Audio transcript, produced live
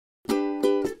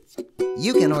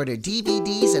You can order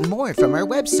DVDs and more from our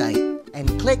website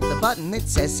and click the button that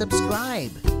says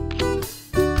subscribe.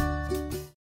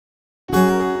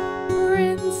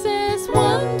 Princess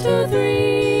 1, 2,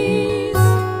 3's.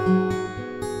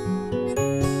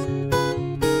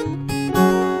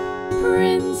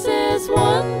 Princess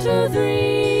 1, 2,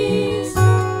 3's.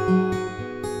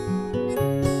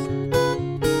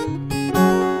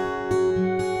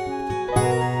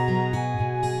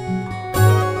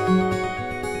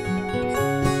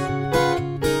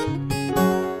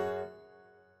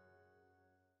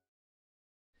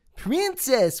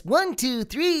 Princess 1, 2,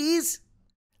 3's.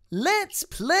 Let's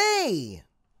play!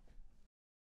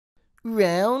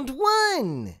 Round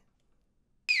 1.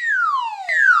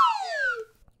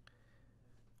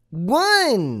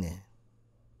 1.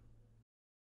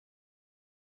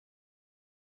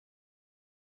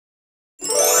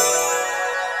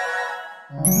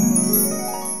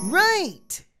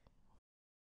 Right.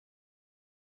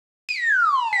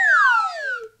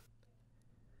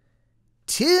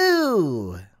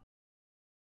 2.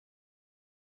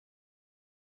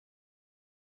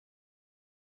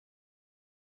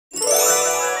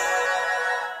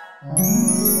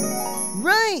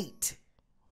 Right.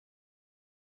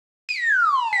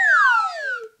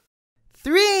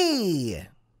 3.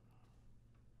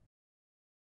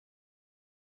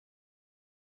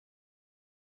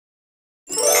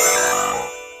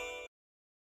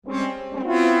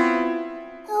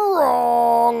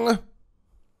 Wrong.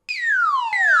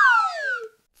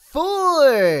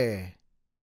 4.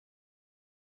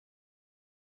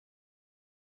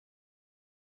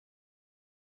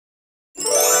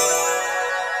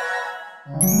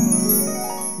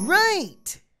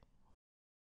 Right.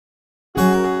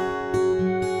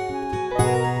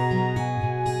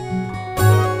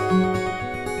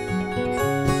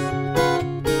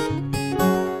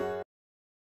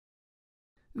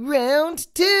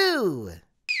 2.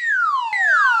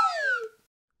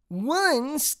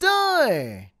 1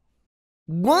 star.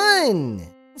 1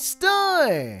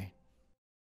 star.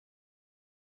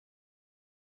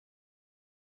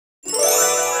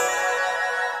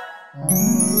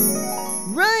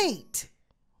 Right.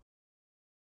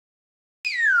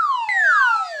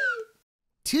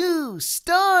 2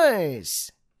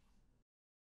 stars.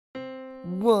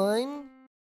 1,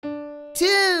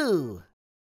 2.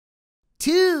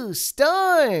 2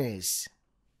 stars.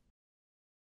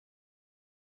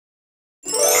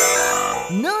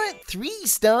 Not 3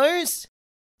 stars.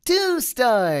 2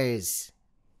 stars.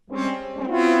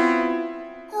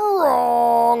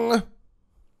 Wrong.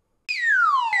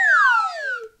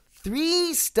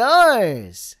 3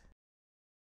 stars.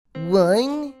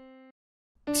 1,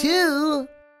 2,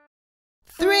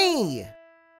 3.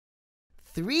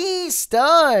 3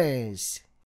 stars.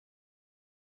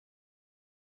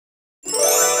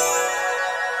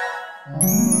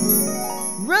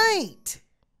 Right.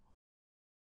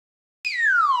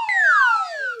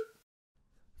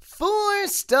 4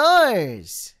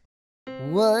 stars.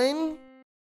 1,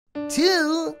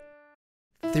 2,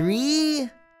 3,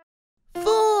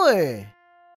 4.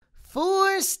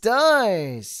 4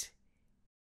 stars.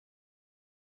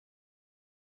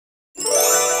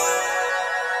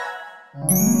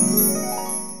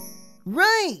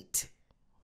 Right.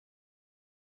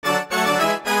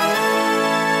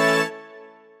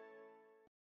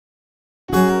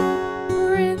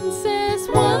 Princess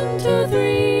 1, 2,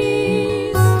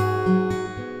 3's.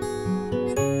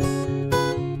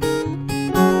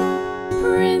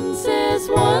 Princess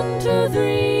 1, 2,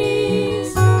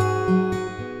 3's.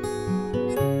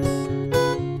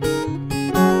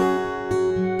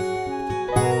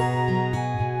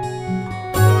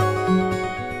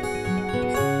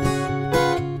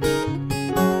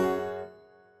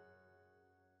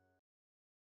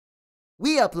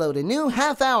 We upload a new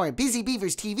half-hour Busy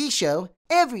Beavers TV show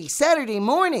every Saturday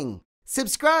morning.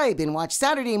 Subscribe and watch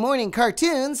Saturday morning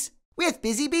cartoons with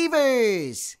Busy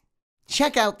Beavers.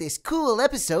 Check out this cool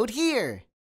episode here.